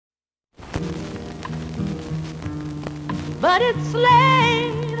but it's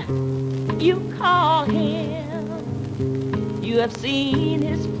Slade you call him. You have seen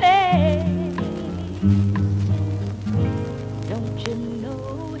his face. Don't you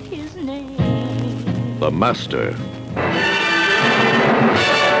know his name? The Master.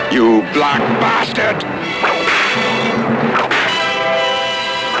 You black bastard!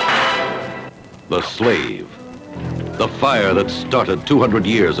 The Slave. The fire that started 200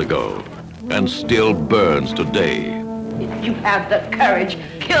 years ago and still burns today. If you have the courage,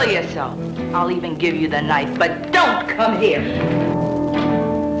 kill yourself. I'll even give you the knife, but don't come here.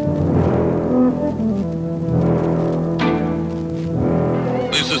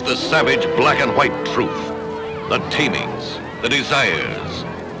 This is the savage black and white truth. The tamings, the desires,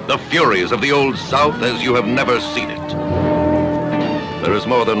 the furies of the Old South as you have never seen it. There is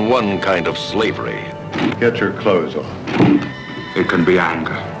more than one kind of slavery. Get your clothes off. It can be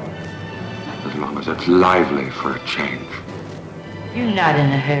anger, as long as it's lively for a change. You're not in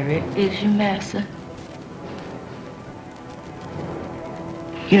a hurry, is you, Massa?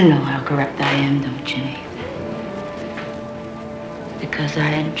 You know how corrupt I am, don't you, Nathan? Because I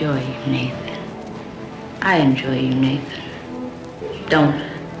enjoy you, Nathan. I enjoy you, Nathan. Don't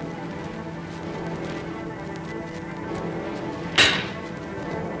I?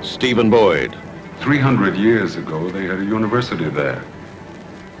 Stephen Boyd. 300 years ago, they had a university there,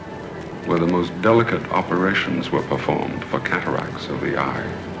 where the most delicate operations were performed for cataracts of the eye.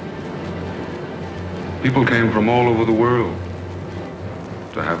 People came from all over the world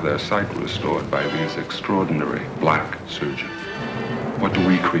to have their sight restored by these extraordinary black surgeons. What do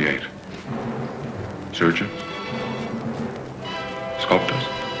we create? Surgeons? Sculptors?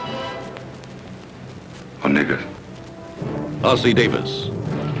 Or niggers? Ossie Davis.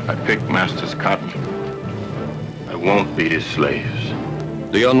 I picked Master's cotton. I won't be his slaves.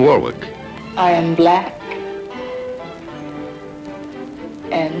 Dionne Warwick. I am black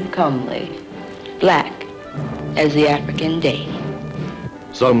and comely. Black as the African day.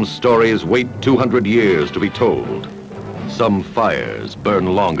 Some stories wait 200 years to be told. Some fires burn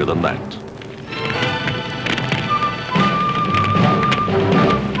longer than that.